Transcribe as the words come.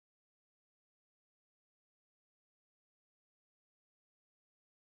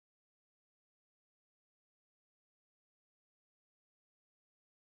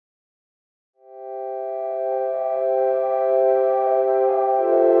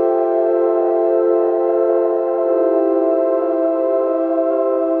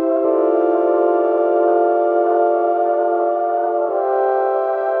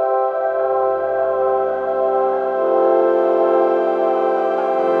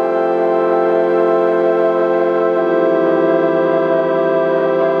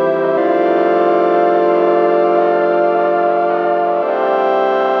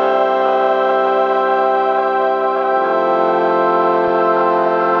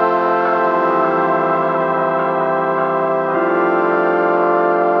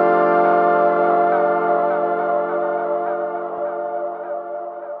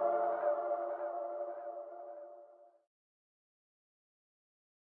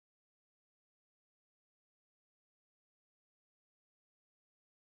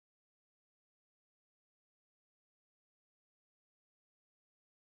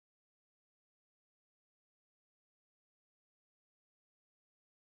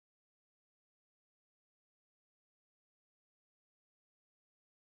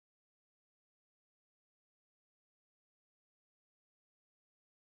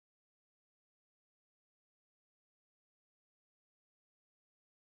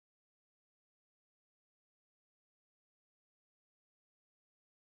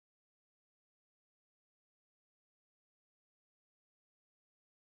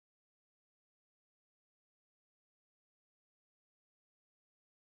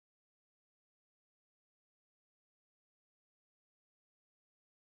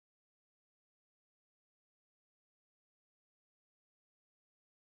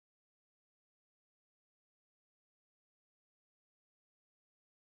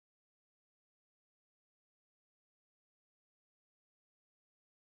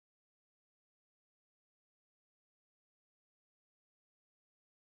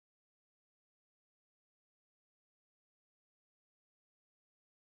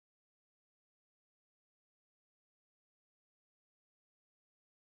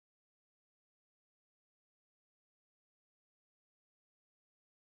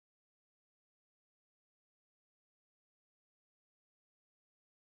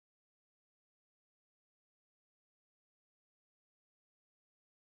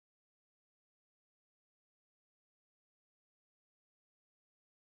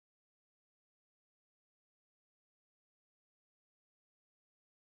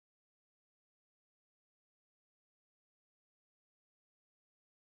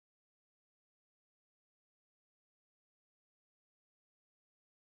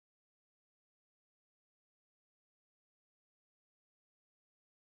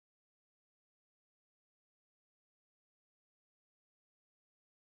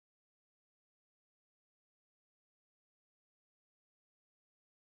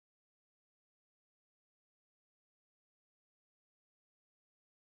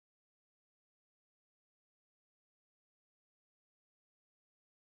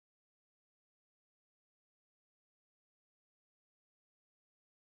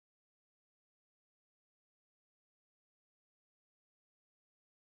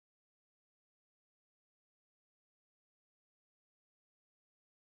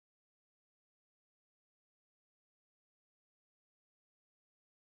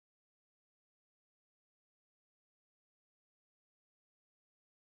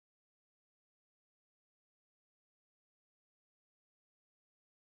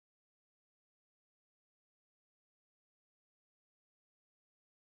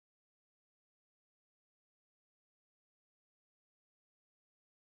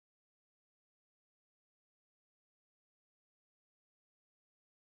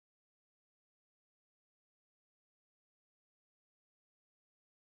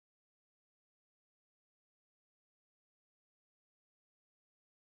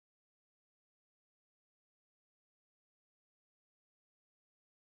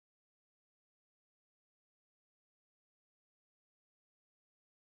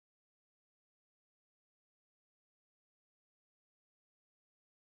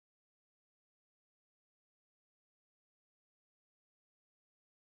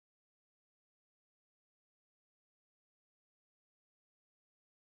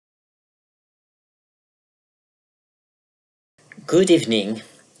Good evening.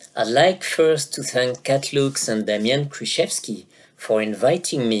 I'd like first to thank Kat Lux and Damian Krzyzewski for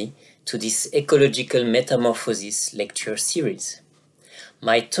inviting me to this ecological metamorphosis lecture series.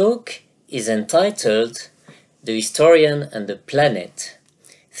 My talk is entitled The Historian and the Planet,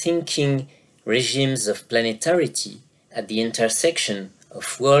 Thinking Regimes of Planetarity at the Intersection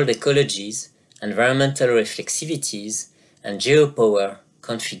of World Ecologies, Environmental Reflexivities, and Geopower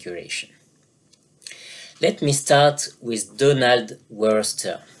Configuration. Let me start with Donald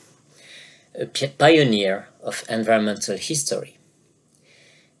Worster, a pioneer of environmental history.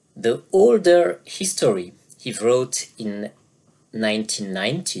 The older history he wrote in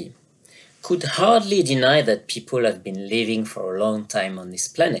 1990 could hardly deny that people have been living for a long time on this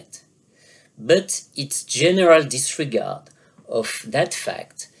planet. But its general disregard of that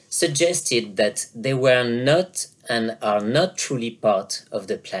fact suggested that they were not and are not truly part of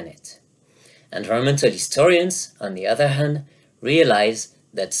the planet. Environmental historians, on the other hand, realize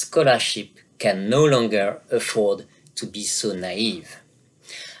that scholarship can no longer afford to be so naive.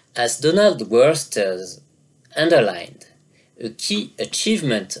 As Donald Worster underlined, a key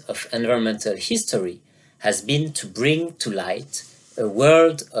achievement of environmental history has been to bring to light a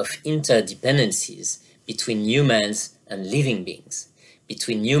world of interdependencies between humans and living beings,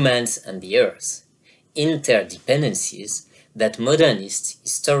 between humans and the earth, interdependencies that modernist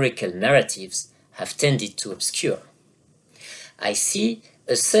historical narratives have tended to obscure. I see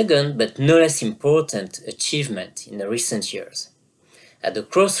a second but no less important achievement in the recent years. At the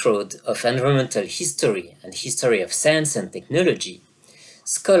crossroad of environmental history and history of science and technology,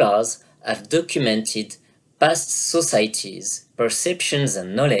 scholars have documented past societies' perceptions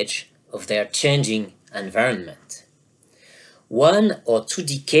and knowledge of their changing environment. 1 or 2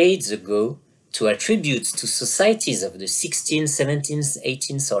 decades ago, to attribute to societies of the 16th, 17th,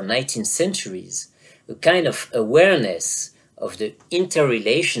 18th, or 19th centuries a kind of awareness of the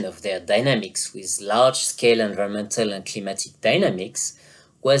interrelation of their dynamics with large-scale environmental and climatic dynamics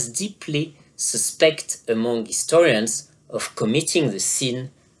was deeply suspect among historians of committing the sin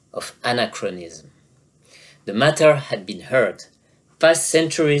of anachronism. The matter had been heard. Past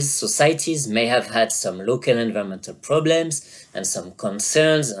centuries, societies may have had some local environmental problems and some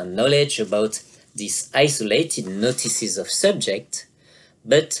concerns and knowledge about these isolated notices of subject,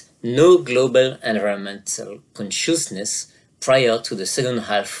 but no global environmental consciousness prior to the second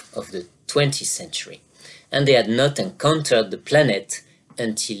half of the 20th century, and they had not encountered the planet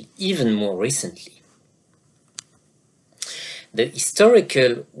until even more recently. The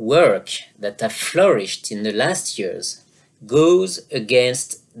historical work that have flourished in the last years goes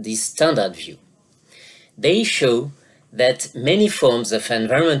against this standard view. They show that many forms of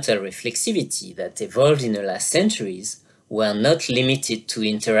environmental reflexivity that evolved in the last centuries were not limited to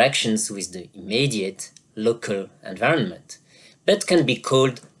interactions with the immediate local environment, but can be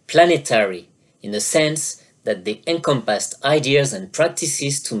called planetary in the sense that they encompassed ideas and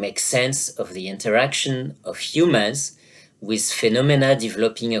practices to make sense of the interaction of humans with phenomena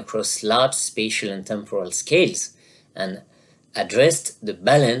developing across large spatial and temporal scales, and addressed the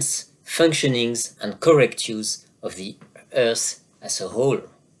balance, functionings, and correct use of the Earth as a whole.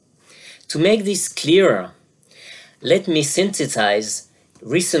 To make this clearer, let me synthesize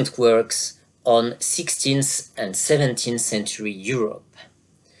recent works on 16th and 17th century Europe.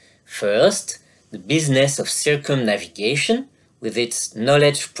 First, the business of circumnavigation, with its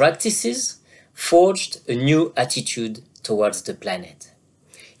knowledge practices, forged a new attitude towards the planet.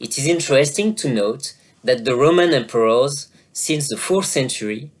 It is interesting to note that the Roman emperors, since the 4th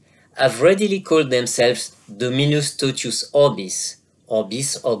century, have readily called themselves Dominus Totius Orbis,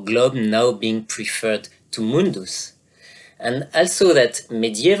 orbis or globe now being preferred to mundus, and also that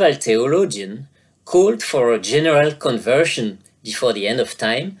medieval theologians called for a general conversion before the end of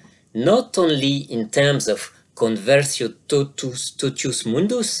time, not only in terms of conversio totius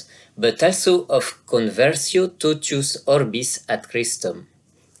mundus, but also of conversio totius orbis ad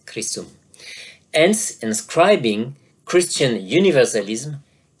Christum, hence inscribing Christian universalism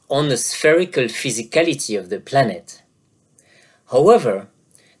on the spherical physicality of the planet. However,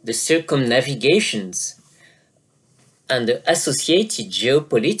 the circumnavigations and the associated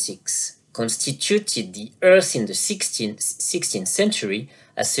geopolitics constituted the Earth in the 16th century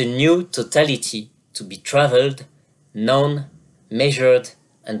as a new totality to be traveled, known, measured,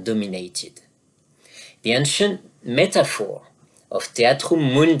 and dominated. The ancient metaphor of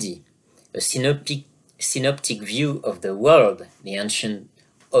Theatrum Mundi, a synoptic view of the world, the ancient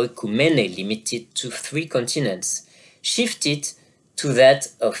oikumene limited to 3 continents, shifted to that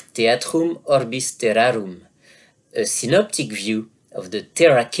of Theatrum Orbis Terrarum, a synoptic view of the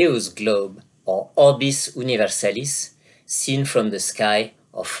terraceous globe or Orbis Universalis, seen from the sky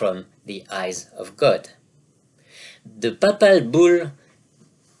or from the eyes of God. The papal bull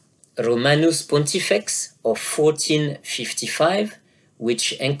Romanus Pontifex of 1455,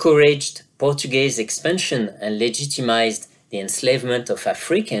 which encouraged Portuguese expansion and legitimized the enslavement of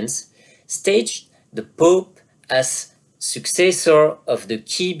Africans, staged the Pope as successor of the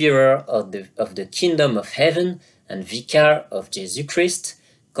key bearer of the Kingdom of Heaven and vicar of Jesus Christ,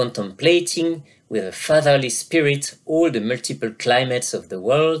 contemplating with a fatherly spirit all the multiple climates of the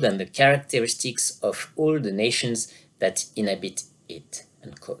world and the characteristics of all the nations that inhabit it.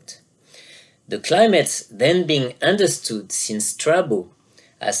 Unquote. The climates then being understood since Strabo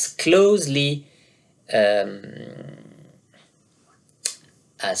as closely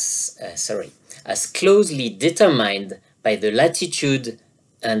determined by the latitude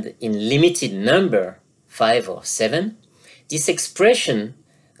and in limited number, 5 or 7, this expression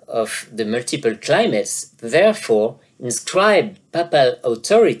of the multiple climates therefore inscribed papal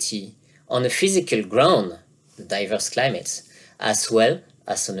authority on a physical ground, the diverse climates, as well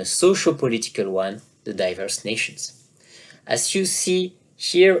as on a socio-political one, the diverse nations. As you see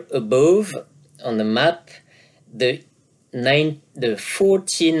here above on the map, the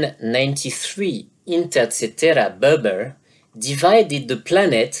 1493 Intercetera bubble divided the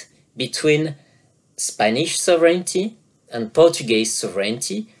planet between Spanish sovereignty and Portuguese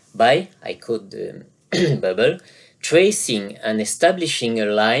sovereignty by, I quote the bubble, tracing and establishing a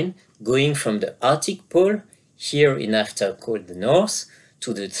line going from the Arctic Pole, hereinafter called the North,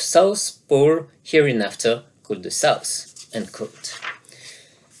 to the South Pole, hereinafter called the South. Unquote.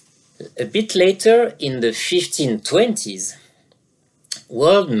 A bit later, in the 1520s,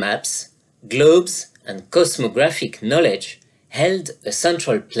 world maps, globes, and cosmographic knowledge held a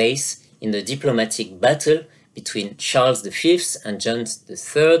central place in the diplomatic battle between Charles V and John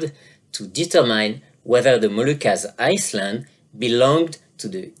III to determine whether the Moluccas Island belonged to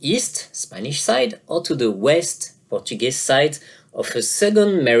the east, Spanish side, or to the west, Portuguese side of a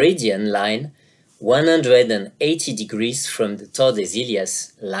second meridian line 180 degrees from the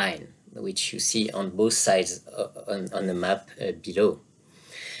Tordesillas line, which you see on both sides on the map below.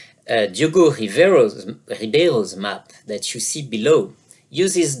 Diogo Ribeiro's map that you see below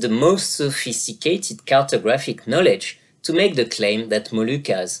uses the most sophisticated cartographic knowledge to make the claim that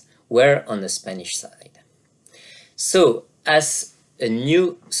Moluccas were on the Spanish side. So a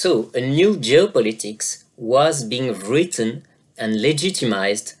new geopolitics was being written and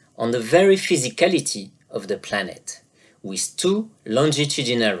legitimized on the very physicality of the planet, with 2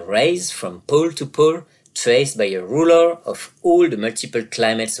 longitudinal rays from pole to pole traced by a ruler of all the multiple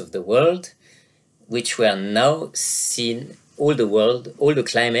climates of the world, which were now seen, all the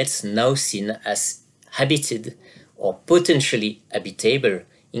climates now seen as habited or potentially habitable,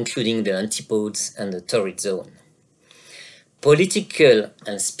 including the antipodes and the torrid zone. Political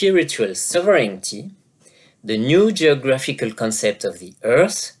and spiritual sovereignty, the new geographical concept of the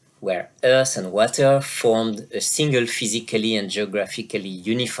Earth, where earth and water formed a single physically and geographically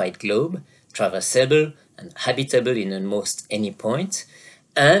unified globe, traversable and habitable in almost any point,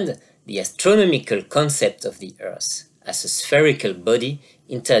 and the astronomical concept of the Earth as a spherical body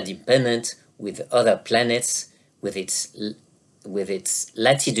interdependent with other planets, with its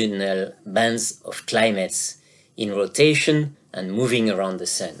latitudinal bands of climates in rotation and moving around the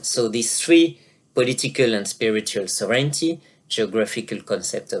sun. So these 3, political and spiritual sovereignty, geographical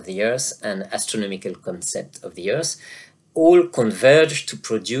concept of the Earth, and astronomical concept of the Earth, all converge to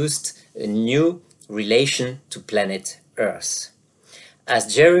produce a new relation to planet Earth.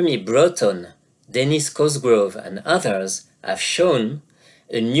 As Jeremy Broughton, Dennis Cosgrove, and others have shown,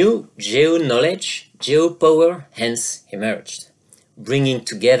 a new geo-knowledge, geo-power hence emerged, bringing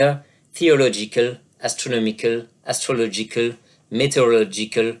together theological, astronomical, astrological,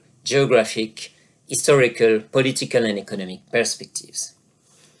 meteorological, geographic, historical, political, and economic perspectives.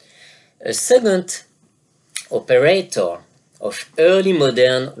 A second operator of early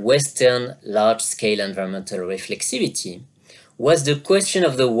modern Western large-scale environmental reflexivity was the question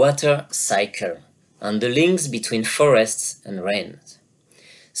of the water cycle and the links between forests and rains.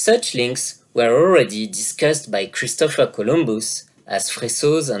 Such links were already discussed by Christopher Columbus, as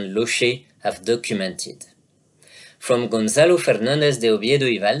Fressoz and Loche have documented. From Gonzalo Fernández de Oviedo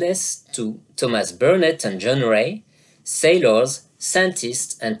y Valdés to Thomas Burnet and John Ray, sailors,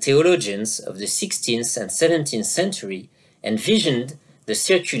 scientists, and theologians of the 16th and 17th century envisioned the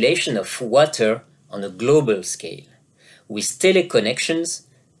circulation of water on a global scale, with teleconnections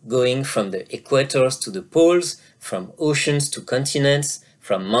going from the equators to the poles, from oceans to continents,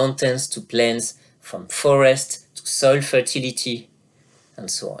 from mountains to plains, from forest to soil fertility, and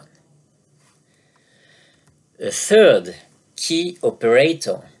so on. A third key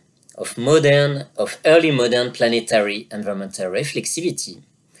operator of early modern planetary environmental reflexivity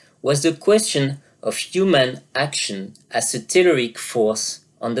was the question of human action as a telluric force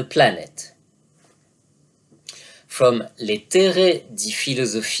on the planet. From Lettere di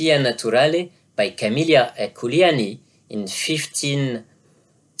Filosofia Naturale by Camilla Herculiani in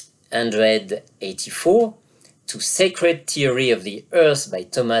 1584 to Sacred Theory of the Earth by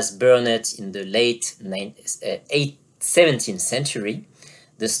Thomas Burnet in the late 17th century,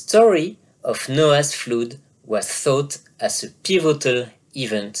 the story of Noah's flood was thought as a pivotal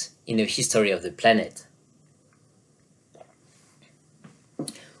event in the history of the planet.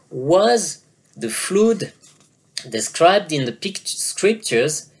 Was the flood described in the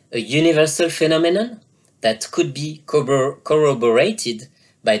scriptures a universal phenomenon that could be corroborated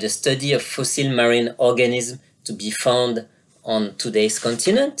by the study of fossil marine organisms to be found on today's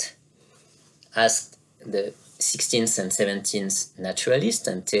continent? Asked the 16th and 17th naturalists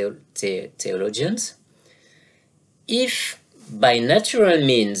and theologians. If by natural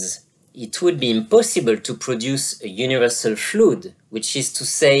means it would be impossible to produce a universal flood, which is to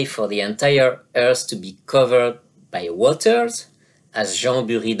say for the entire Earth to be covered by waters, as Jean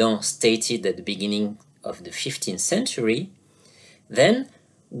Buridan stated at the beginning of the 15th century, then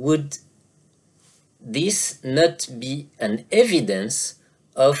would this not be an evidence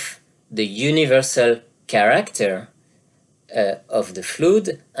of the universal character of the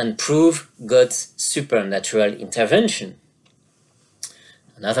flood and prove God's supernatural intervention?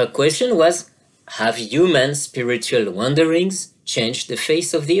 Another question was, have human spiritual wanderings changed the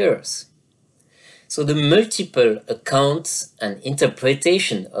face of the earth? So the multiple accounts and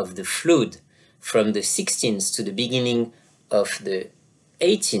interpretation of the flood from the 16th to the beginning of the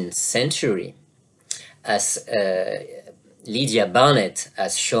 18th century, as Lydia Barnett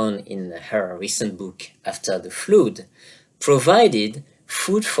has shown in her recent book After the Flood, provided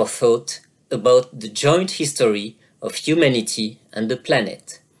food for thought about the joint history of humanity and the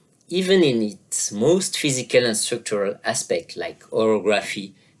planet, even in its most physical and structural aspect like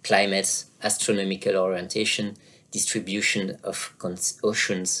orography, climates, astronomical orientation, distribution of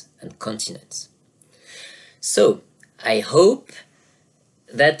oceans and continents. So, I hope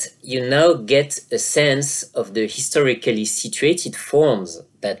that you now get a sense of the historically situated forms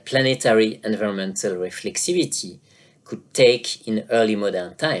that planetary environmental reflexivity could take in early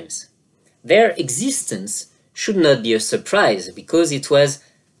modern times. Their existence should not be a surprise because it was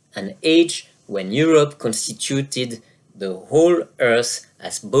an age when Europe constituted the whole Earth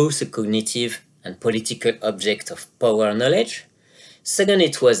as both a cognitive and political object of power knowledge. Second,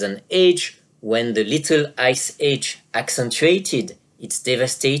 it was an age when the Little Ice Age accentuated its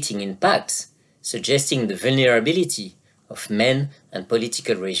devastating impacts, suggesting the vulnerability of men and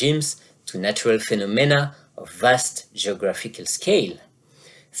political regimes to natural phenomena of vast geographical scale.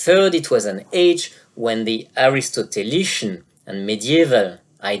 Third, it was an age when the Aristotelian and medieval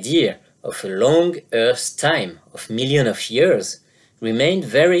idea of a long Earth's time of millions of years remained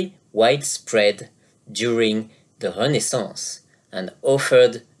very widespread during the Renaissance and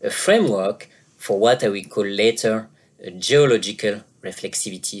offered a framework for what I will call later geological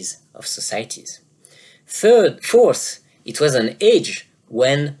reflexivities of societies. Fourth, it was an age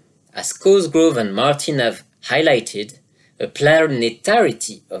when, as Cosgrove and Martin have highlighted, a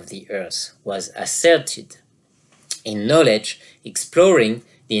planetarity of the Earth was asserted in knowledge exploring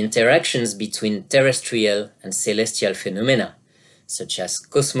the interactions between terrestrial and celestial phenomena, such as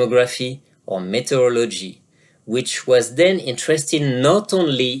cosmography or meteorology, which was then interested not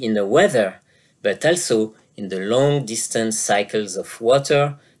only in the weather, but also in the long-distance cycles of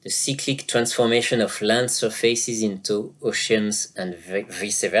water, the cyclic transformation of land surfaces into oceans and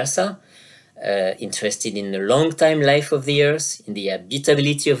vice versa, interested in the long-time life of the Earth, in the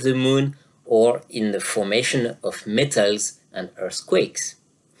habitability of the Moon, or in the formation of metals and earthquakes.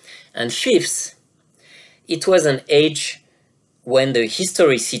 And fifth, it was an age when the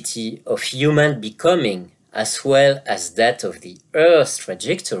historicity of human becoming, as well as that of the Earth's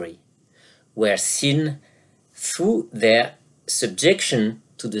trajectory, were seen through their subjection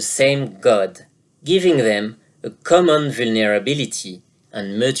to the same God, giving them a common vulnerability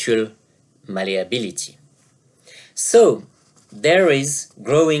and mutual malleability. So, there is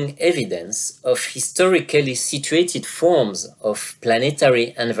growing evidence of historically situated forms of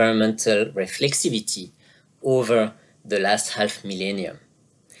planetary environmental reflexivity over the last half millennium.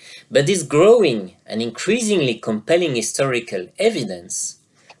 But this growing and increasingly compelling historical evidence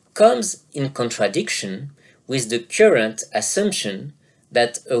comes in contradiction with the current assumption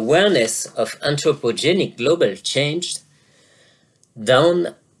that awareness of anthropogenic global change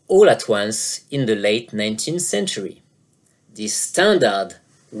down all at once in the late 19th century. This standard,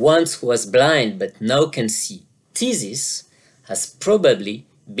 once was blind but now can see, thesis has probably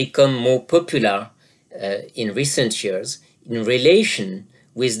become more popular in recent years in relation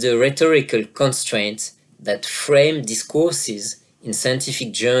with the rhetorical constraints that frame discourses in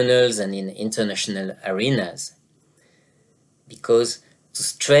scientific journals and in international arenas. Because to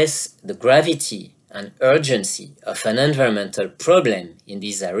stress the gravity and urgency of an environmental problem in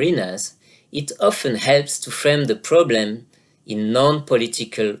these arenas, it often helps to frame the problem in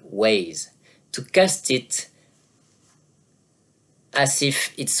non-political ways, to cast it as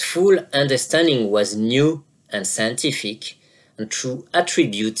if its full understanding was new and scientific, and to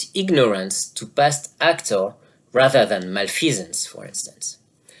attribute ignorance to past actors rather than malfeasance, for instance.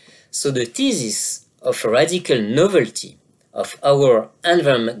 So the thesis of a radical novelty of our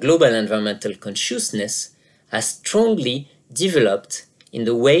global environmental consciousness has strongly developed in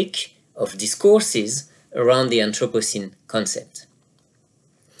the wake of discourses around the Anthropocene concept.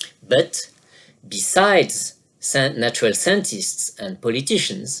 But besides natural scientists and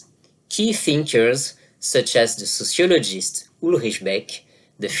politicians, key thinkers such as the sociologist Ulrich Beck,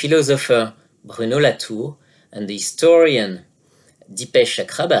 the philosopher Bruno Latour, and the historian Dipesh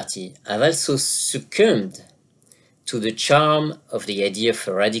Chakrabarty have also succumbed to the charm of the idea of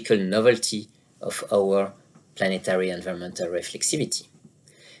a radical novelty of our planetary environmental reflexivity.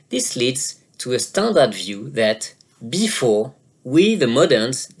 This leads to a standard view that before, we, the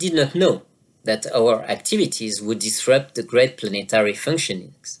moderns, did not know that our activities would disrupt the great planetary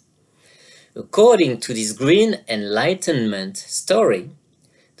functionings. According to this green enlightenment story,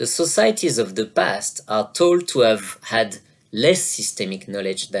 the societies of the past are told to have had less systemic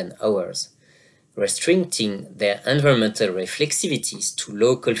knowledge than ours, restricting their environmental reflexivities to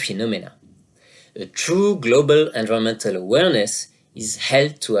local phenomena. A true global environmental awareness is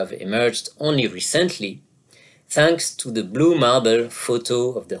held to have emerged only recently, thanks to the blue marble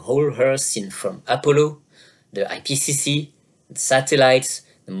photo of the whole Earth seen from Apollo, the IPCC, the satellites,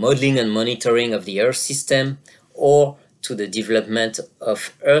 the modeling and monitoring of the Earth system, or to the development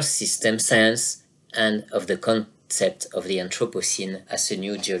of Earth system science and of the concept of the Anthropocene as a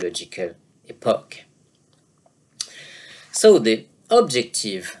new geological epoch. So the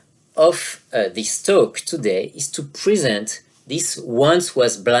objective of this talk today is to present this once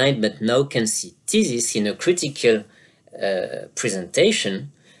was blind but now can see thesis in a critical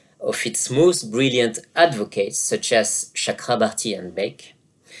presentation of its most brilliant advocates such as Chakrabarty and Beck,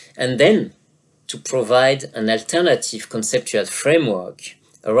 and then to provide an alternative conceptual framework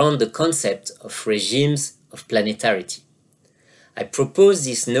around the concept of regimes of planetarity. I propose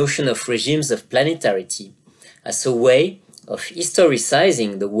this notion of regimes of planetarity as a way of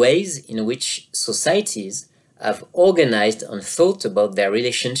historicizing the ways in which societies have organized and thought about their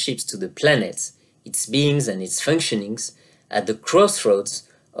relationships to the planet, its beings and its functionings at the crossroads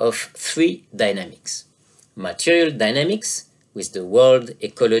of three dynamics: material dynamics with the world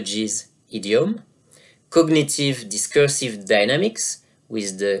ecology's idiom, cognitive discursive dynamics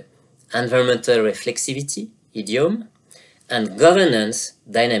with the environmental reflexivity idiom, and governance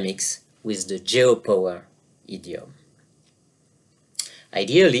dynamics with the geopower idiom.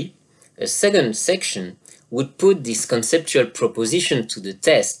 Ideally, a second section would put this conceptual proposition to the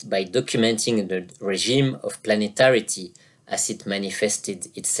test by documenting the regime of planetarity as it manifested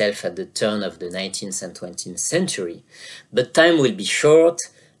itself at the turn of the 19th and 20th century. But time will be short,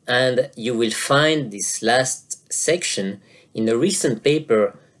 and you will find this last section in a recent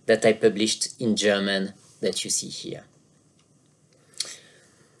paper that I published in German that you see here.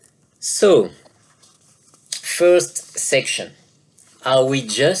 So, first section. Are we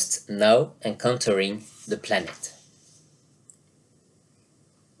just now encountering the planet?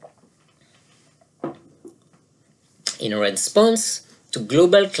 In response to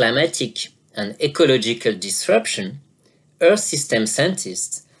global climatic and ecological disruption, Earth system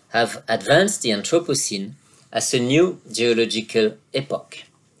scientists have advanced the Anthropocene as a new geological epoch,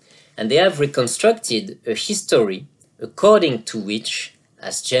 and they have reconstructed a history according to which,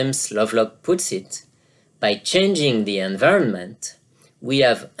 as James Lovelock puts it, by changing the environment, we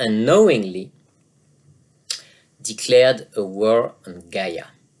have unknowingly declared a war on Gaia.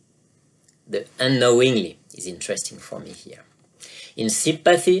 The unknowingly is interesting for me here. In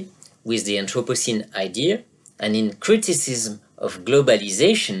sympathy with the Anthropocene idea and in criticism of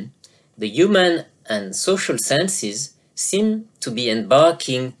globalization, the human and social sciences seem to be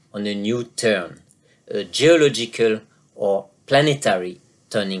embarking on a new turn, a geological or planetary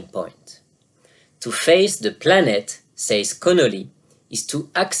turning point. To face the planet, says Connolly, is to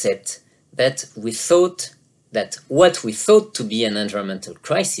accept that we thought that what we thought to be an environmental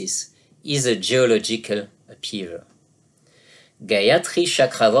crisis is a geological upheaval. Gayatri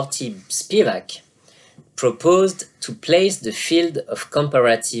Chakravorty Spivak proposed to place the field of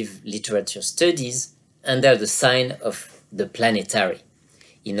comparative literature studies under the sign of the planetary,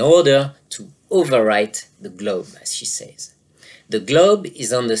 in order to overwrite the globe, as she says. The globe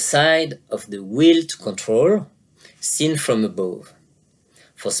is on the side of the will to control, seen from above.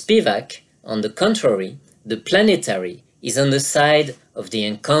 For Spivak, on the contrary, the planetary is on the side of the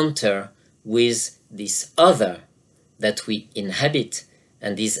encounter with this other that we inhabit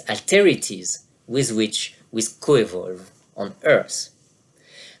and these alterities with which we co-evolve on Earth.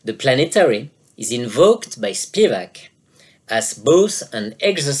 The planetary is invoked by Spivak as both an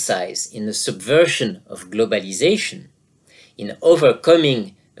exercise in the subversion of globalization, in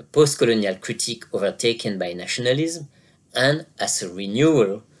overcoming a post-colonial critique overtaken by nationalism, and as a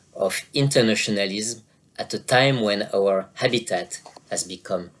renewal of internationalism at a time when our habitat has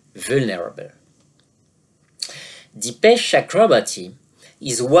become vulnerable. Dipesh Chakrabarty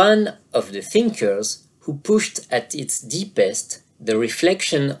is one of the thinkers who pushed at its deepest the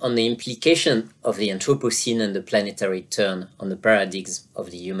reflection on the implication of the Anthropocene and the planetary turn on the paradigms of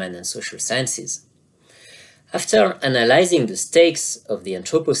the human and social sciences. After analyzing the stakes of the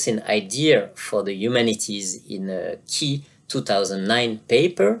Anthropocene idea for the humanities in a key 2009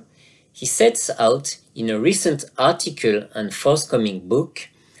 paper, he sets out in a recent article and forthcoming book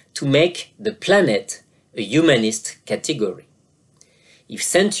to make the planet a humanist category. If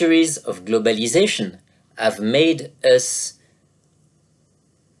centuries of globalization have made us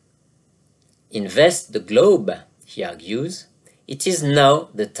invest the globe, he argues, it is now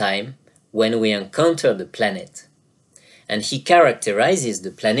the time when we encounter the planet. And he characterizes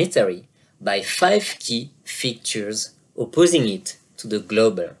the planetary by 5 key features opposing it to the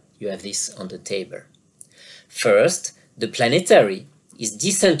global. You have this on the table. First, the planetary is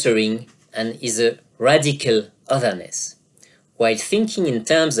decentering and is a radical otherness, while thinking in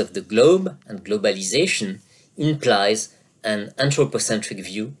terms of the globe and globalization implies an anthropocentric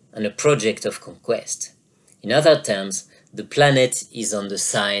view and a project of conquest. In other terms, the planet is on the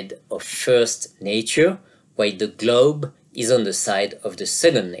side of first nature, while the globe is on the side of the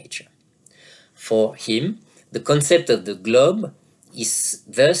second nature. For him, the concept of the globe is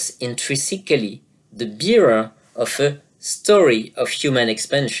thus intrinsically the bearer of a story of human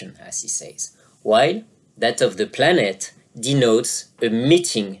expansion, as he says, while that of the planet denotes a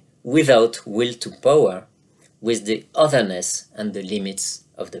meeting without will to power with the otherness and the limits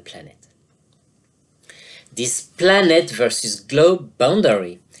of the planet. This planet versus globe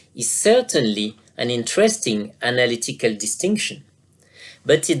boundary is certainly an interesting analytical distinction,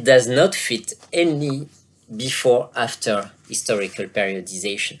 but it does not fit any before-after historical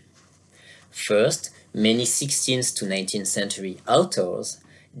periodization. First, many 16th to 19th century authors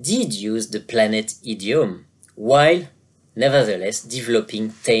did use the planet idiom, while nevertheless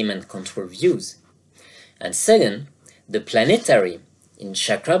developing tame and control views. And second, the planetary, in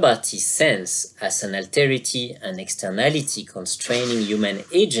Chakrabarty's sense as an alterity and externality constraining human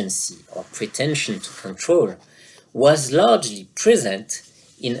agency or pretension to control, was largely present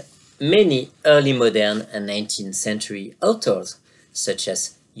in many early modern and 19th century authors, such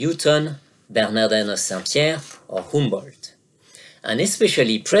as Newton, Bernardin of Saint-Pierre, or Humboldt, and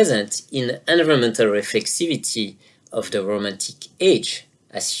especially present in environmental reflexivity of the Romantic Age,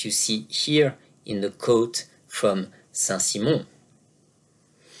 as you see here in the quote from Saint-Simon.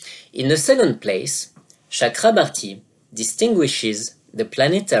 In the second place, Chakrabarty distinguishes the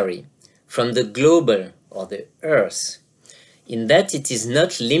planetary from the global or the Earth, in that it is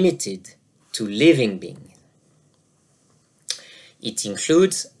not limited to living beings. It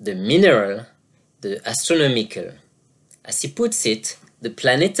includes the mineral, the astronomical. As he puts it, the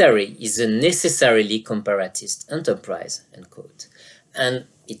planetary is a necessarily comparatist enterprise, end quote, and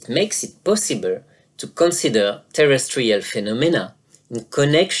it makes it possible to consider terrestrial phenomena in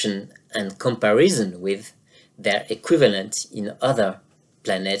connection and comparison with their equivalent in other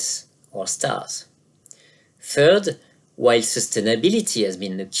planets or stars. Third, while sustainability has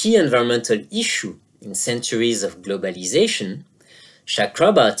been the key environmental issue in centuries of globalization,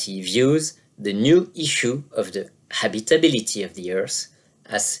 Chakrabarty views the new issue of the habitability of the Earth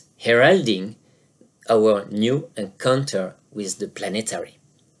as heralding our new encounter with the planetary.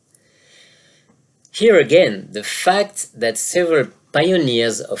 Here again, the fact that several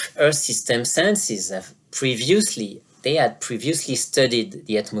pioneers of Earth system sciences had previously studied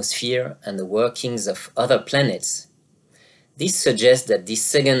the atmosphere and the workings of other planets. This suggests that these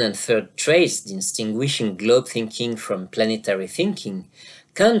second and third traits distinguishing globe thinking from planetary thinking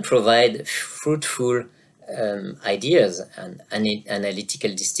can provide fruitful ideas and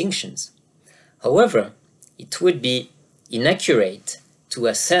analytical distinctions. However, it would be inaccurate to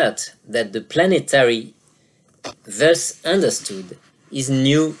assert that the planetary, thus understood, is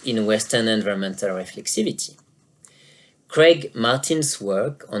new in Western environmental reflexivity. Craig Martin's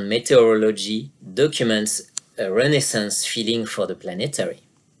work on meteorology documents a Renaissance feeling for the planetary.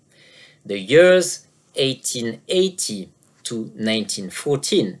 The years 1880 to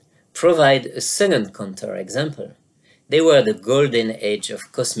 1914 provide a second counterexample. They were the golden age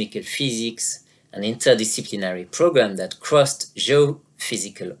of cosmical physics, an interdisciplinary program that crossed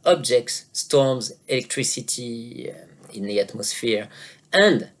geophysical objects, storms, electricity in the atmosphere,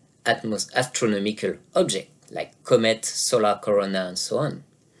 and astronomical objects like comets, solar corona, and so on.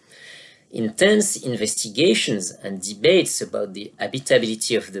 Intense investigations and debates about the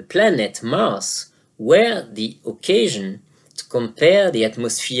habitability of the planet Mars were the occasion to compare the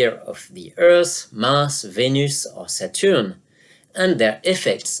atmosphere of the Earth, Mars, Venus, or Saturn, and their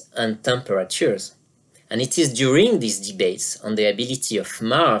effects and temperatures. And it is during these debates on the ability of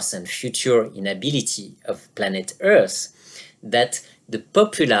Mars and future inability of planet Earth that the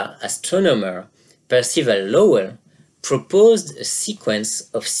popular astronomer Percival Lowell proposed a sequence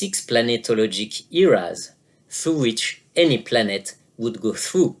of 6 planetologic eras through which any planet would go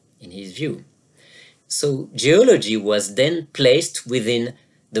through, in his view. So geology was then placed within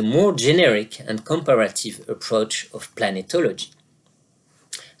the more generic and comparative approach of planetology.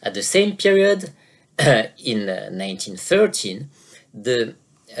 At the same period, in 1913, the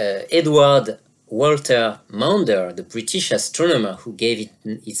Edward Walter Maunder, the British astronomer who gave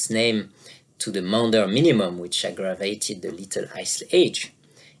its name to the Maunder minimum, which aggravated the Little Ice Age,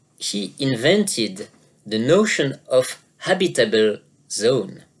 he invented the notion of habitable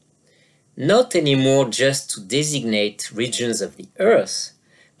zone, not anymore just to designate regions of the Earth,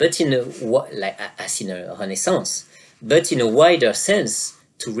 but as in a Renaissance, but in a wider sense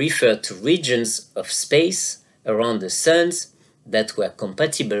to refer to regions of space around the suns that were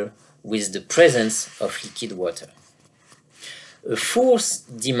compatible with the presence of liquid water. A fourth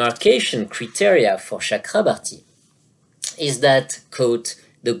demarcation criteria for Chakrabarty is that, quote,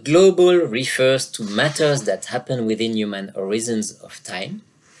 the global refers to matters that happen within human horizons of time,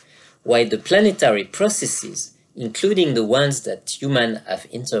 while the planetary processes, including the ones that humans have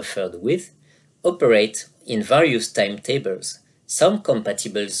interfered with, operate in various timetables, some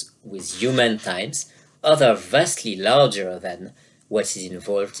compatible with human times, others vastly larger than what is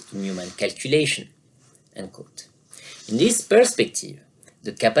involved in human calculation, end quote. In this perspective,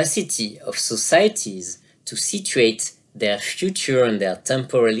 the capacity of societies to situate their future and their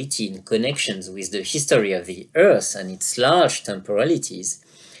temporality in connections with the history of the Earth and its large temporalities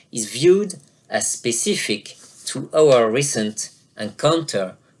is viewed as specific to our recent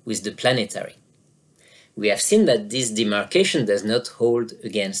encounter with the planetary. We have seen that this demarcation does not hold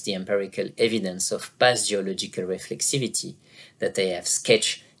against the empirical evidence of past geological reflexivity that I have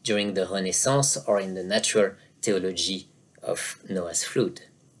sketched during the Renaissance or in the natural theology of Noah's flood.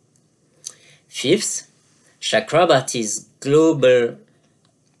 Fifth, Chakrabarty's global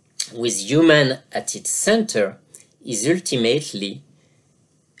with human at its center is ultimately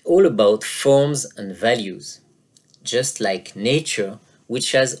all about forms and values, just like nature,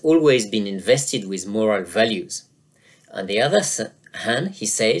 which has always been invested with moral values. On the other hand, he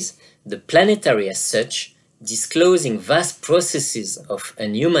says, the planetary as such, disclosing vast processes of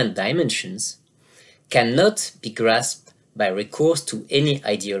unhuman dimensions, cannot be grasped by recourse to any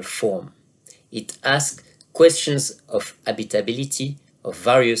ideal form. It asks questions of habitability of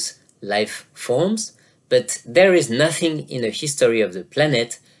various life forms, but there is nothing in the history of the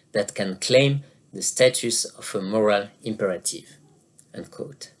planet that can claim the status of a moral imperative,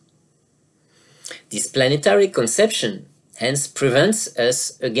 unquote. This planetary conception hence prevents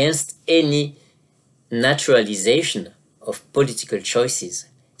us against any naturalization of political choices,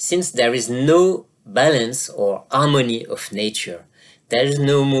 since there is no balance or harmony of nature. There is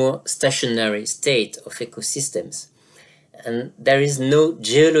no more stationary state of ecosystems, and there is no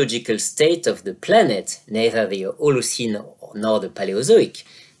geological state of the planet, neither the Holocene nor the Paleozoic,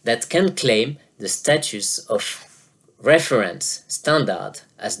 that can claim the status of reference standard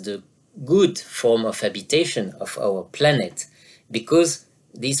as the good form of habitation of our planet, because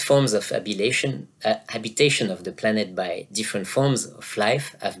these forms of habitation of the planet by different forms of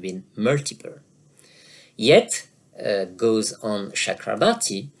life have been multiple. Yet, goes on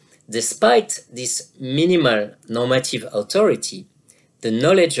Chakrabarty, despite this minimal normative authority, the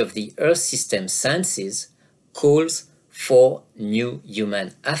knowledge of the Earth system sciences calls for new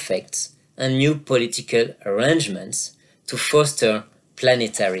human affects and new political arrangements to foster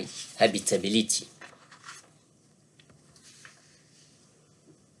planetary habitability.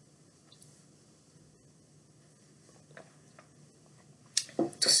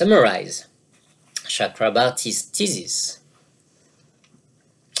 To summarize, Chakrabarty's thesis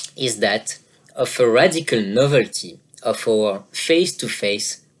is that of a radical novelty of our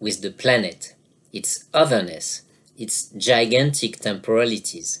face-to-face with the planet, its otherness, its gigantic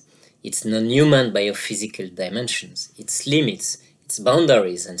temporalities, its non-human biophysical dimensions, its limits, its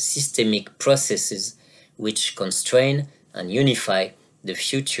boundaries and systemic processes which constrain and unify the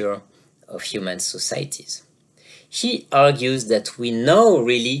future of human societies. He argues that we now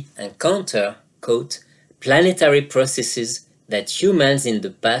really encounter, quote, planetary processes that humans in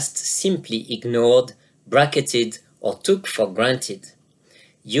the past simply ignored, bracketed, or took for granted.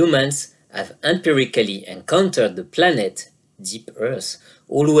 Humans have empirically encountered the planet, deep Earth,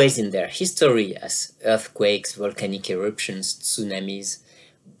 always in their history as earthquakes, volcanic eruptions, tsunamis,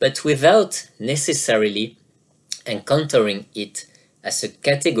 but without necessarily encountering it as a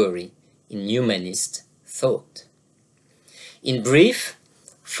category in humanist thought. In brief,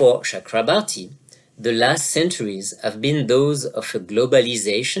 for Chakrabarty, the last centuries have been those of a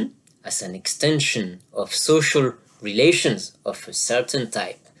globalization as an extension of social relations of a certain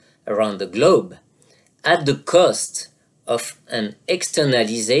type around the globe, at the cost of an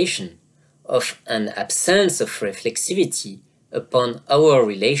externalization, of an absence of reflexivity upon our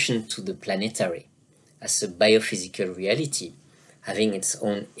relation to the planetary, as a biophysical reality, having its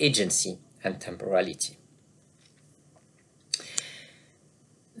own agency and temporality.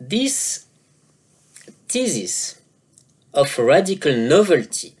 This thesis of radical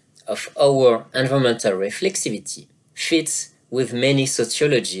novelty of our environmental reflexivity fits with many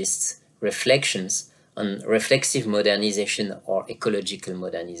sociologists' reflections on reflexive modernization or ecological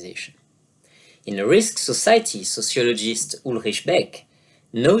modernization. In A Risk Society, sociologist Ulrich Beck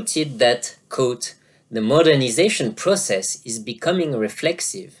noted that, quote, the modernization process is becoming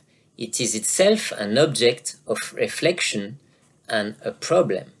reflexive. It is itself an object of reflection and a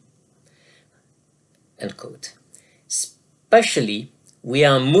problem, end quote. Especially, we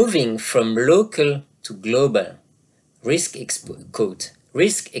are moving from local to global. Risk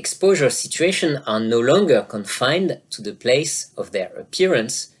exposure situations are no longer confined to the place of their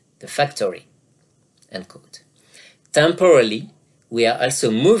appearance, the factory, end quote. Temporally, we are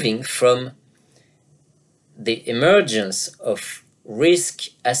also moving from the emergence of risk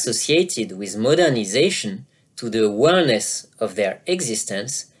associated with modernization to the awareness of their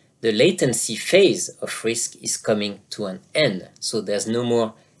existence. The latency phase of risk is coming to an end, so there's no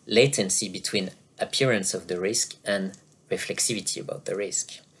more latency between appearance of the risk and reflexivity about the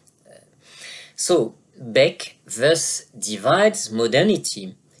risk. So Beck thus divides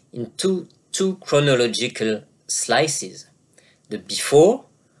modernity into two chronological slices. The before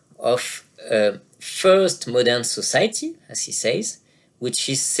of a first modern society, as he says, which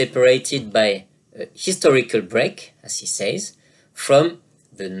is separated by a historical break, as he says, from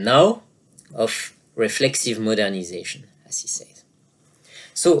the now of reflexive modernization, as he says.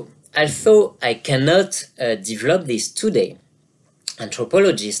 So, although I cannot develop this today,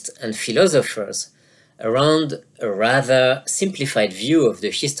 anthropologists and philosophers around a rather simplified view of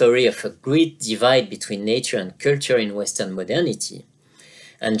the history of a great divide between nature and culture in Western modernity,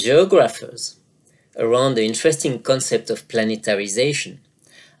 and geographers around the interesting concept of planetarization,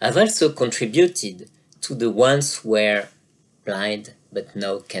 have also contributed to the once were blind but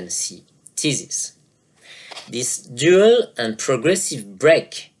now can see thesis. This dual and progressive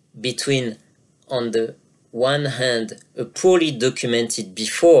break between, on the one hand, a poorly documented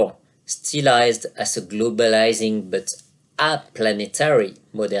before, stylized as a globalizing but aplanetary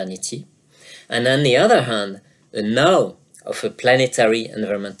modernity, and on the other hand, a now of a planetary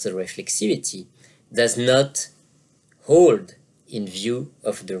environmental reflexivity, does not hold in view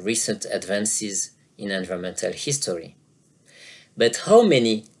of the recent advances in environmental history. But how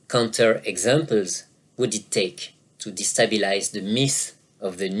many counter-examples would it take to destabilize the myth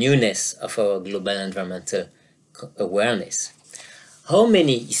of the newness of our global environmental awareness? How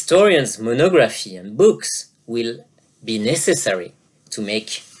many historians' monography and books will be necessary to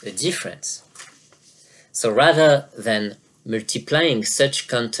make a difference? So rather than multiplying such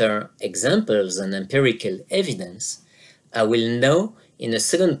counter-examples and empirical evidence, I will now, in the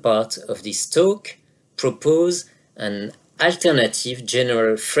second part of this talk, propose an alternative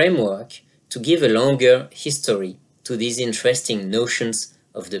general framework to give a longer history to these interesting notions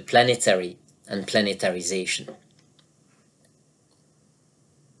of the planetary and planetarization.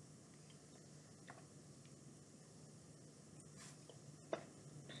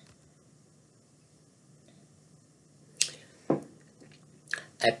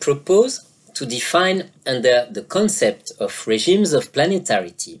 I propose to define under the concept of regimes of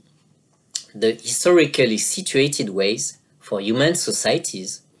planetarity the historically situated ways, for human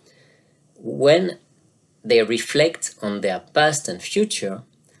societies when they reflect on their past and future,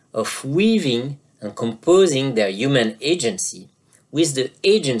 of weaving and composing their human agency with the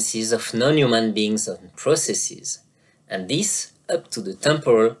agencies of non-human beings and processes, and this up to the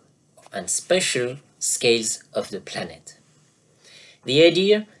temporal and spatial scales of the planet. The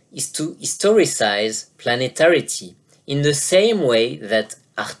idea is to historicize planetarity in the same way that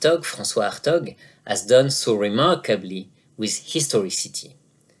François Hartog has done so remarkably with historicity.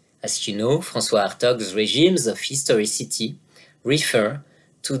 As you know, François Hartog's regimes of historicity refer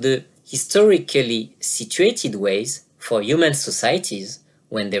to the historically situated ways for human societies,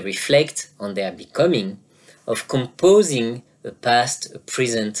 when they reflect on their becoming, of composing a past, a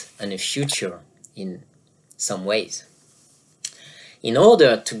present, and a future in some ways. In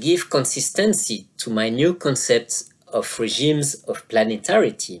order to give consistency to my new concepts of regimes of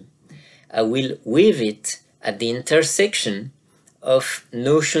planetarity, I will weave it at the intersection of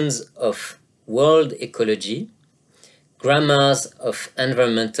notions of world ecology, grammars of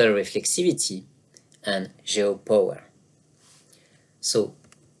environmental reflexivity, and geopower. So,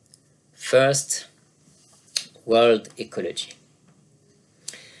 first, world ecology.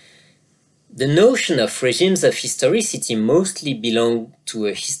 The notion of regimes of historicity mostly belong to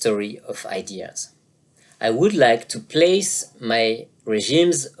a history of ideas. I would like to place my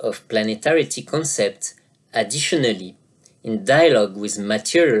regimes of planetarity concept additionally in dialogue with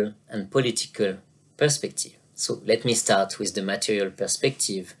material and political perspective. So let me start with the material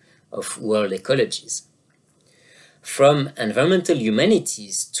perspective of world ecologies. From environmental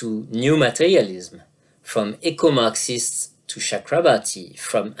humanities to new materialism, from eco-Marxists to Chakrabarty,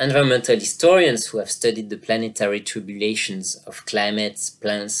 from environmental historians who have studied the planetary tribulations of climates,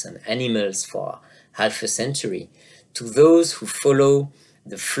 plants, and animals for half a century, to those who follow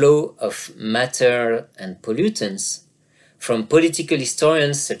the flow of matter and pollutants, from political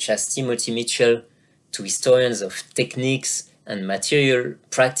historians such as Timothy Mitchell to historians of techniques and material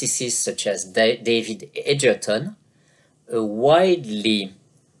practices such as David Edgerton, a widely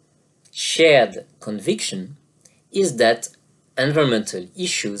shared conviction is that environmental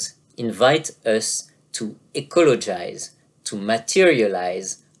issues invite us to ecologize, to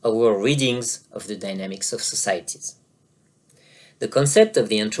materialize our readings of the dynamics of societies. The concept of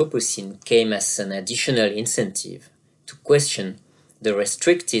the Anthropocene came as an additional incentive to question the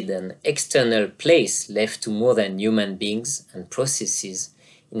restricted and external place left to more than human beings and processes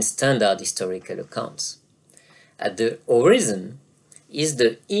in standard historical accounts. At the horizon is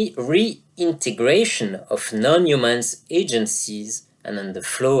the reintegration of non-human agencies and in the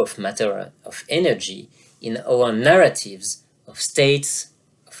flow of matter of energy in our narratives of states,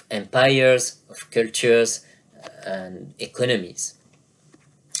 of empires, of cultures, and economies.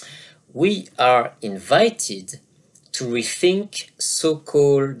 We are invited to rethink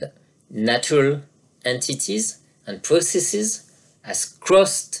so-called natural entities and processes as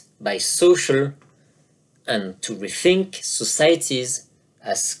crossed by social, and to rethink societies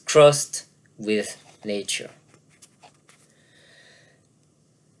as crossed with nature.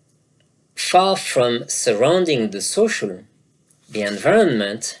 Far from surrounding the social, the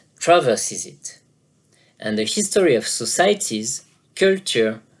environment traverses it, and the history of societies,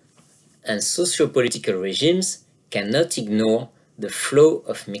 culture, and socio-political regimes cannot ignore the flow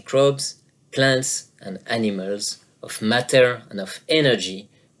of microbes, plants, and animals, of matter and of energy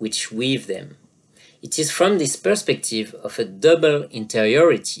which weave them. It is from this perspective of a double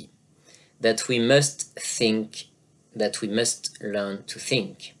interiority that we must learn to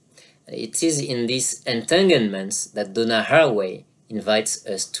think. It is in these entanglements that Donna Haraway invites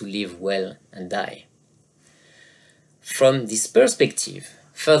us to live well and die. From this perspective,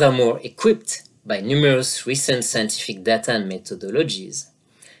 furthermore equipped by numerous recent scientific data and methodologies,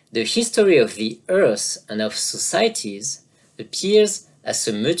 the history of the Earth and of societies appears as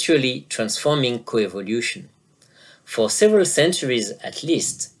a mutually transforming coevolution. For several centuries at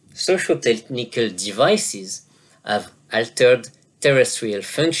least, socio-technical devices have altered terrestrial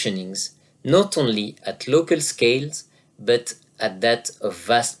functionings not only at local scales but at that of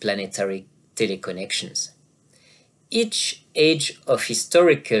vast planetary teleconnections. Each age of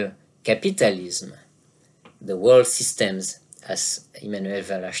historical capitalism, the world systems as Immanuel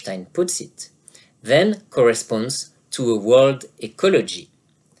Wallerstein puts it, then corresponds to a world ecology,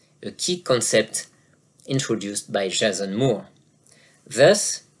 a key concept introduced by Jason Moore.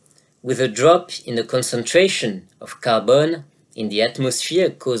 Thus, with a drop in the concentration of carbon in the atmosphere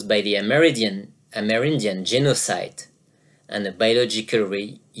caused by the Amerindian genocide and a biological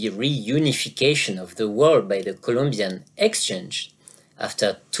reunification of the world by the Columbian exchange,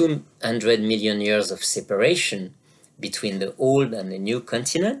 after 200 million years of separation, between the old and the new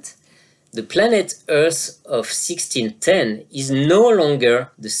continent, the planet Earth of 1610 is no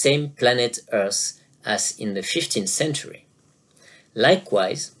longer the same planet Earth as in the 15th century.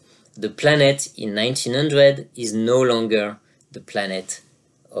 Likewise, the planet in 1900 is no longer the planet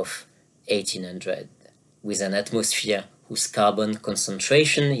of 1800, with an atmosphere whose carbon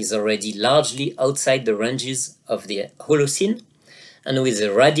concentration is already largely outside the ranges of the Holocene, and with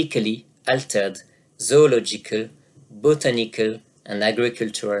a radically altered zoological, botanical, and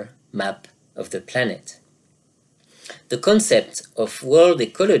agricultural map of the planet. The concept of world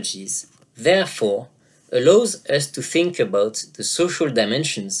ecologies, therefore, allows us to think about the social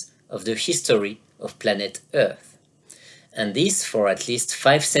dimensions of the history of planet Earth, and this for at least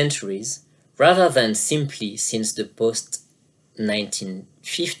 5 centuries, rather than simply since the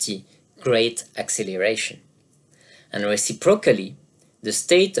post-1950 Great Acceleration. And reciprocally, the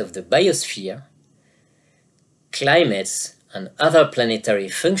state of the biosphere, climates, and other planetary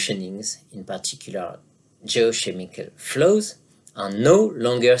functionings, in particular geochemical flows, are no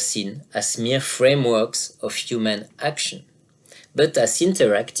longer seen as mere frameworks of human action, but as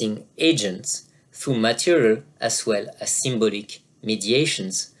interacting agents through material as well as symbolic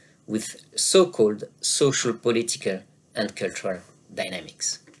mediations with so-called social, political, and cultural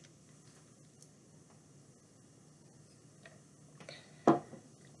dynamics.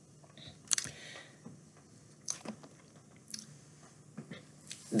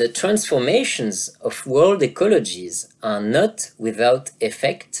 The transformations of world ecologies are not without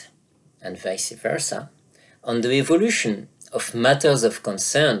effect, and vice versa, on the evolution of matters of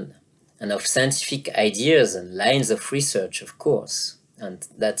concern and of scientific ideas and lines of research, of course. And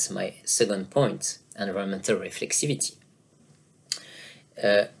that's my second point, environmental reflexivity.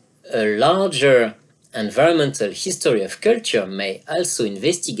 A larger environmental history of culture may also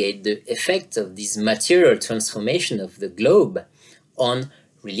investigate the effect of this material transformation of the globe on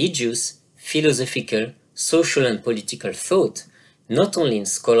religious, philosophical, social, and political thought, not only in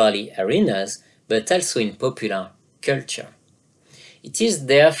scholarly arenas, but also in popular culture. It is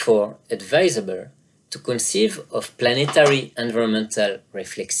therefore advisable to conceive of planetary environmental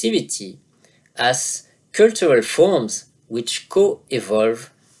reflexivity as cultural forms which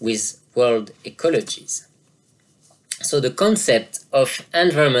co-evolve with world ecologies. So the concept of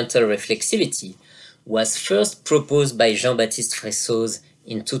environmental reflexivity was first proposed by Jean-Baptiste Fressoz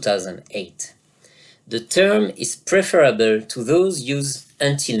in 2008. The term is preferable to those used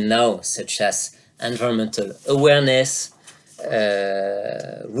until now, such as environmental awareness,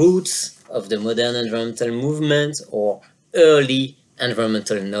 roots of the modern environmental movement, or early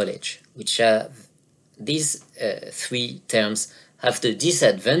environmental knowledge, which have these 3 terms have the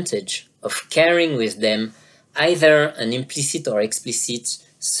disadvantage of carrying with them either an implicit or explicit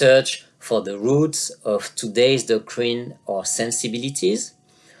search for the roots of today's doctrine or sensibilities,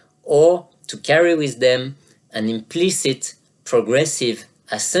 or to carry with them an implicit progressive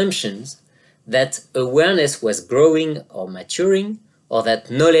assumptions that awareness was growing or maturing, or that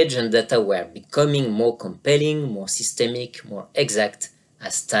knowledge and data were becoming more compelling, more systemic, more exact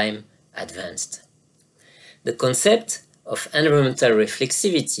as time advanced. The concept of environmental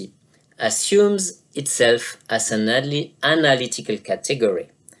reflexivity assumes itself as an analytical category,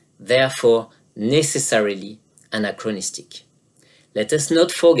 therefore necessarily anachronistic. Let us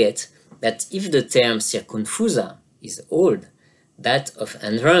not forget that if the term circumfusa is old, that of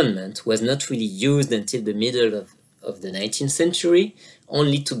environment was not really used until the middle of the 19th century,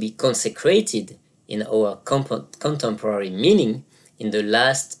 only to be consecrated in our contemporary meaning in the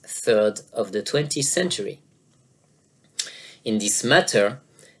last third of the 20th century. In this matter,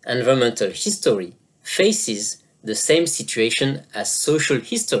 environmental history faces the same situation as social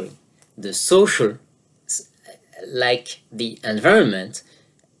history. The social, like the environment,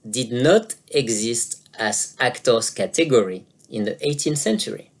 did not exist as actors category in the 18th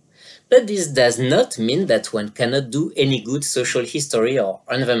century. But this does not mean that one cannot do any good social history or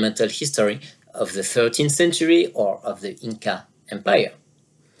environmental history of the 13th century or of the Inca Empire.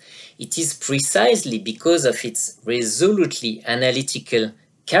 It is precisely because of its resolutely analytical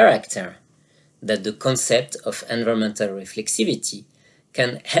character that the concept of environmental reflexivity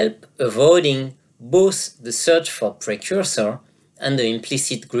can help avoiding both the search for precursor and the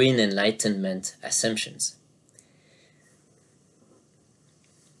implicit Green Enlightenment assumptions.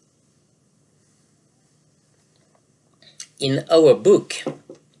 In our book,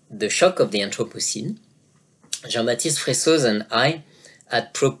 The Shock of the Anthropocene, Jean-Baptiste Fressoz and I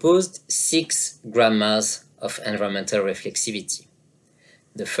had proposed 6 grammars of environmental reflexivity.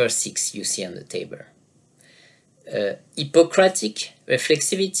 The first 6 you see on the table. Hippocratic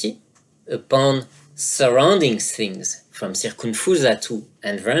reflexivity upon surrounding things from circumfusa to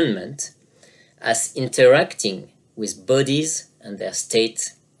environment as interacting with bodies and their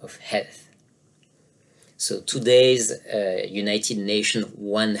state of health. So today's United Nations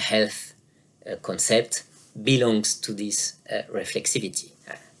One Health concept belongs to this reflexivity,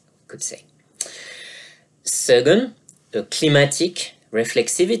 I could say. Second, a climatic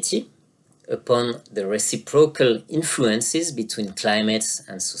reflexivity upon the reciprocal influences between climates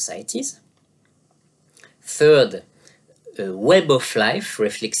and societies. Third, a web of life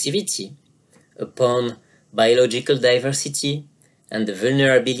reflexivity upon biological diversity and the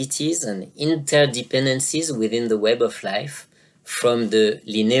vulnerabilities and interdependencies within the web of life, from the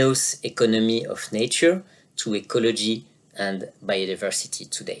Linnaeus economy of nature to ecology and biodiversity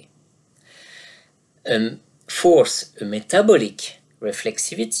today. Fourth, a metabolic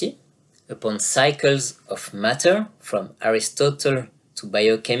reflexivity upon cycles of matter from Aristotle to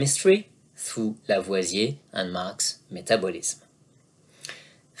biochemistry through Lavoisier and Marx metabolism.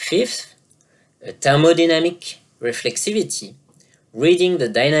 Fifth, a thermodynamic reflexivity, reading the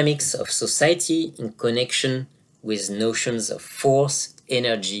dynamics of society in connection with notions of force,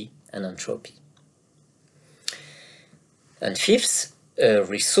 energy, and entropy. And fifth, a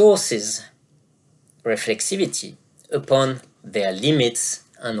resources reflexivity upon their limits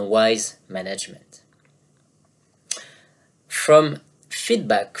and wise management. From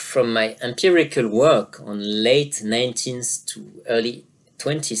feedback from my empirical work on late 19th to early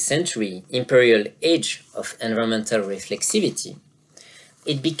 20th century imperial age of environmental reflexivity,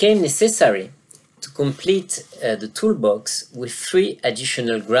 it became necessary to complete the toolbox with 3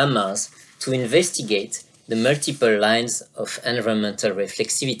 additional grammars to investigate the multiple lines of environmental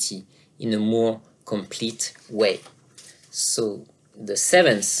reflexivity in a more complete way. So the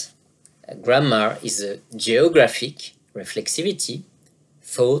 7th grammar is a geographic reflexivity,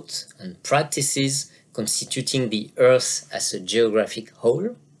 thought and practices constituting the Earth as a geographic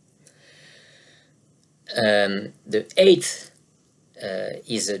whole. The 8th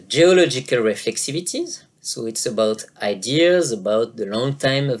is a geological reflexivities, so it's about ideas about the long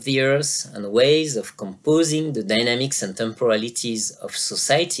time of the Earth and ways of composing the dynamics and temporalities of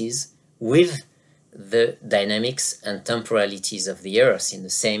societies with the dynamics and temporalities of the Earth in the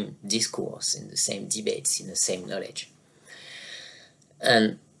same discourse, in the same debates, in the same knowledge.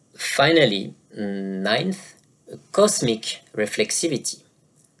 And finally, 9th, a cosmic reflexivity,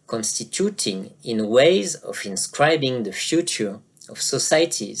 constituting in ways of inscribing the future of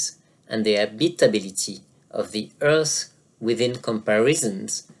societies and the habitability of the Earth within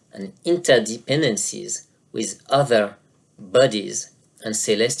comparisons and interdependencies with other bodies and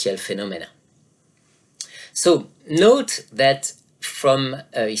celestial phenomena. So note that from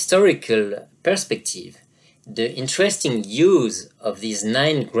a historical perspective, the interesting use of these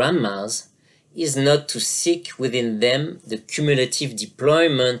 9 grammars is not to seek within them the cumulative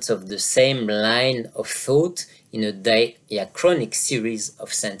deployment of the same line of thought in a diachronic series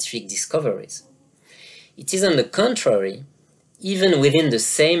of scientific discoveries. It is on the contrary, even within the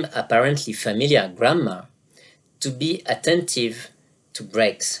same apparently familiar grammar, to be attentive to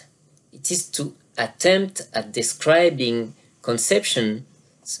breaks. It is to attempt at describing conceptions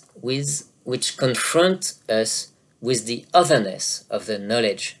which confront us with the otherness of the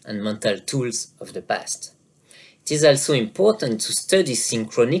knowledge and mental tools of the past. It is also important to study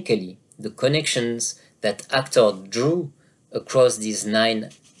synchronically the connections that actors drew across these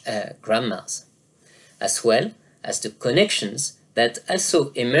 9 grammars, as well as the connections that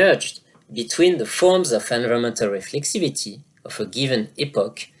also emerged between the forms of environmental reflexivity of a given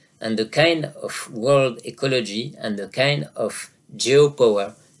epoch and the kind of world ecology and the kind of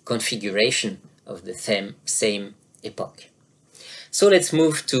geopower configuration of the same epoch. So let's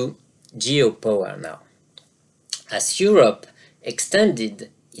move to geopower now. As Europe extended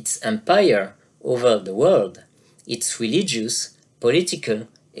its empire over the world, its religious, political,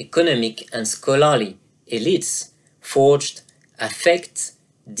 economic, and scholarly elites forged affects,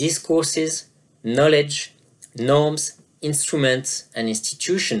 discourses, knowledge, norms, instruments, and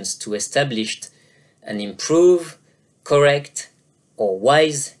institutions to establish and improve, correct, or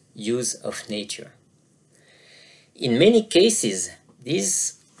wise use of nature. In many cases,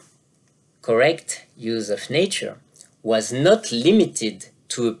 this correct use of nature was not limited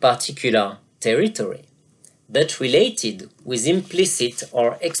to a particular territory, but related with implicit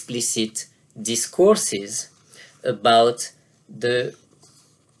or explicit discourses about the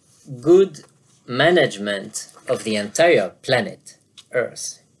good management of the entire planet,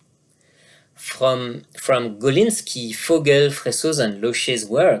 Earth. From Golinsky, Vogel, Fresso's, and Locher's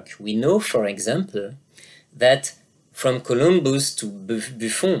work, we know, for example, that from Columbus to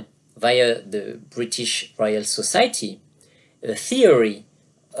Buffon, via the British Royal Society, a theory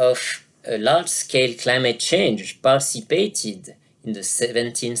of a large-scale climate change participated in the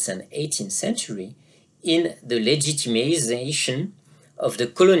 17th and 18th century in the legitimization of the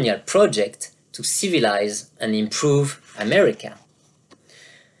colonial project to civilize and improve America.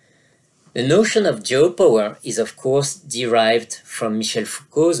 The notion of geopower is of course derived from Michel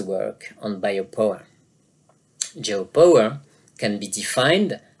Foucault's work on biopower. Geopower can be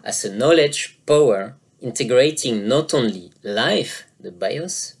defined as a knowledge power integrating not only life, the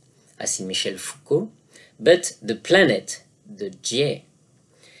bios, as in Michel Foucault, but the planet, the Ge,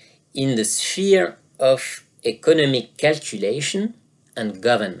 in the sphere of economic calculation and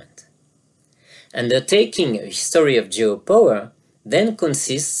government. Undertaking a history of geopower then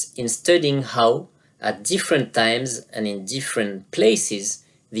consists in studying how, at different times and in different places,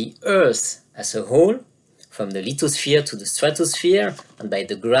 the Earth as a whole, from the lithosphere to the stratosphere, and by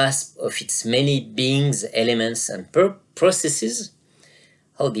the grasp of its many beings, elements, and processes,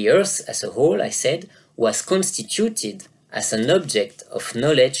 how the Earth as a whole, I said, was constituted as an object of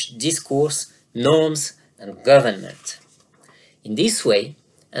knowledge, discourse, norms, and government. In this way,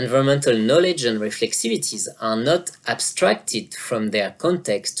 environmental knowledge and reflexivities are not abstracted from their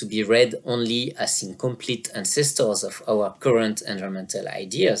context to be read only as incomplete ancestors of our current environmental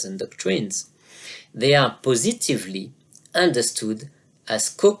ideas and doctrines. They are positively understood as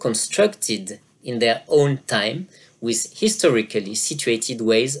co-constructed in their own time with historically situated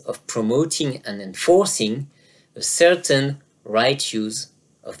ways of promoting and enforcing a certain right use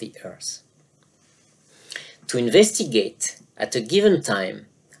of the Earth. To investigate at a given time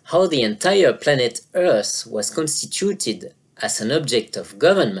how the entire planet Earth was constituted as an object of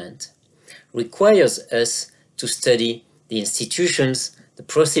government requires us to study the institutions, the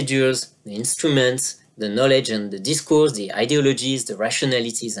procedures, the instruments, the knowledge and the discourse, the ideologies, the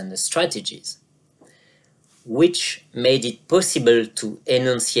rationalities and the strategies, which made it possible to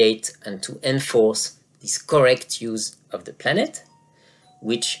enunciate and to enforce this correct use of the planet,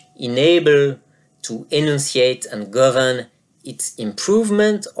 which enable to enunciate and govern its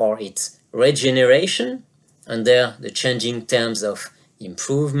improvement or its regeneration under the changing terms of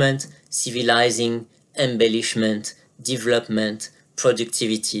improvement, civilizing, embellishment, development,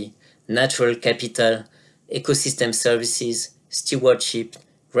 productivity, natural capital, ecosystem services, stewardship,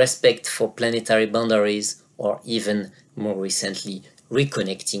 respect for planetary boundaries, or even more recently,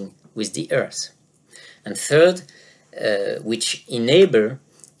 reconnecting with the Earth. And third, which enable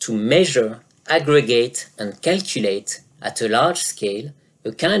to measure, aggregate, and calculate at a large scale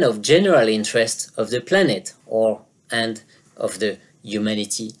a kind of general interest of the planet and of the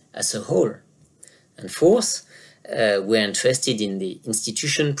humanity as a whole. And fourth, we're interested in the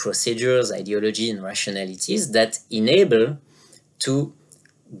institution, procedures, ideology, and rationalities that enable to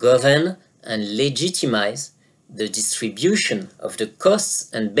govern and legitimize the distribution of the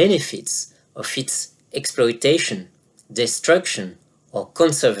costs and benefits of its exploitation, destruction, or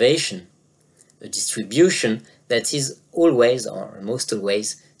conservation, a distribution that is always, or almost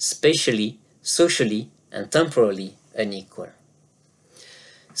always, spatially, socially, and temporally unequal.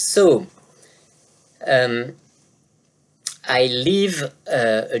 So, I leave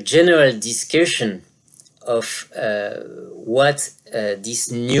a general discussion of what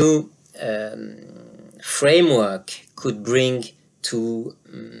this new framework could bring to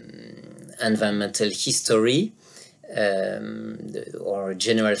environmental history or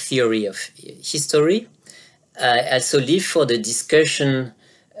general theory of history. I also leave for the discussion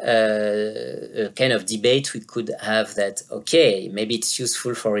a kind of debate we could have that, okay, maybe it's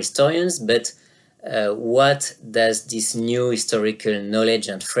useful for historians, but what does this new historical knowledge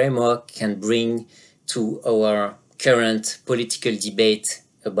and framework can bring to our current political debate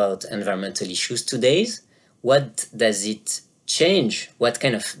about environmental issues today? What does it change? What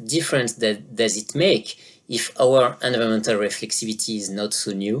kind of difference does it make if our environmental reflexivity is not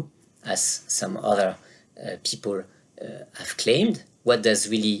so new as some other people have claimed? What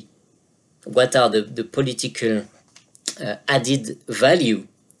are the political added value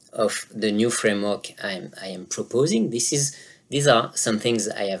of the new framework I am proposing? These are some things.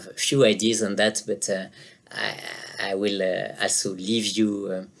 I have a few ideas on that, but I will also leave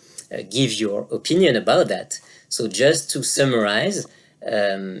you give your opinion about that. So just to summarize,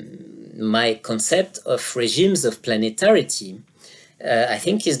 my concept of regimes of planetarity, I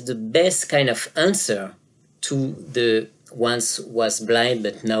think, is the best kind of answer to the once was blind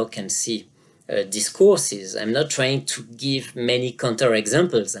but now can see discourses. I'm not trying to give many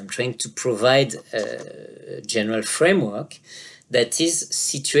counterexamples. I'm trying to provide a general framework that is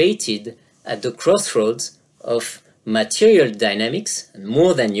situated at the crossroads of material dynamics and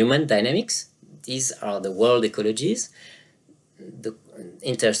more than human dynamics. These are the world ecologies. The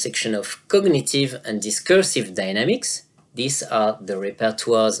intersection of cognitive and discursive dynamics. These are the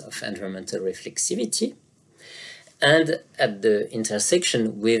repertoires of environmental reflexivity. And at the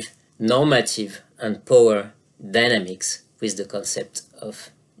intersection with normative and power dynamics with the concept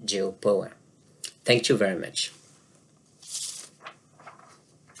of geopower. Thank you very much.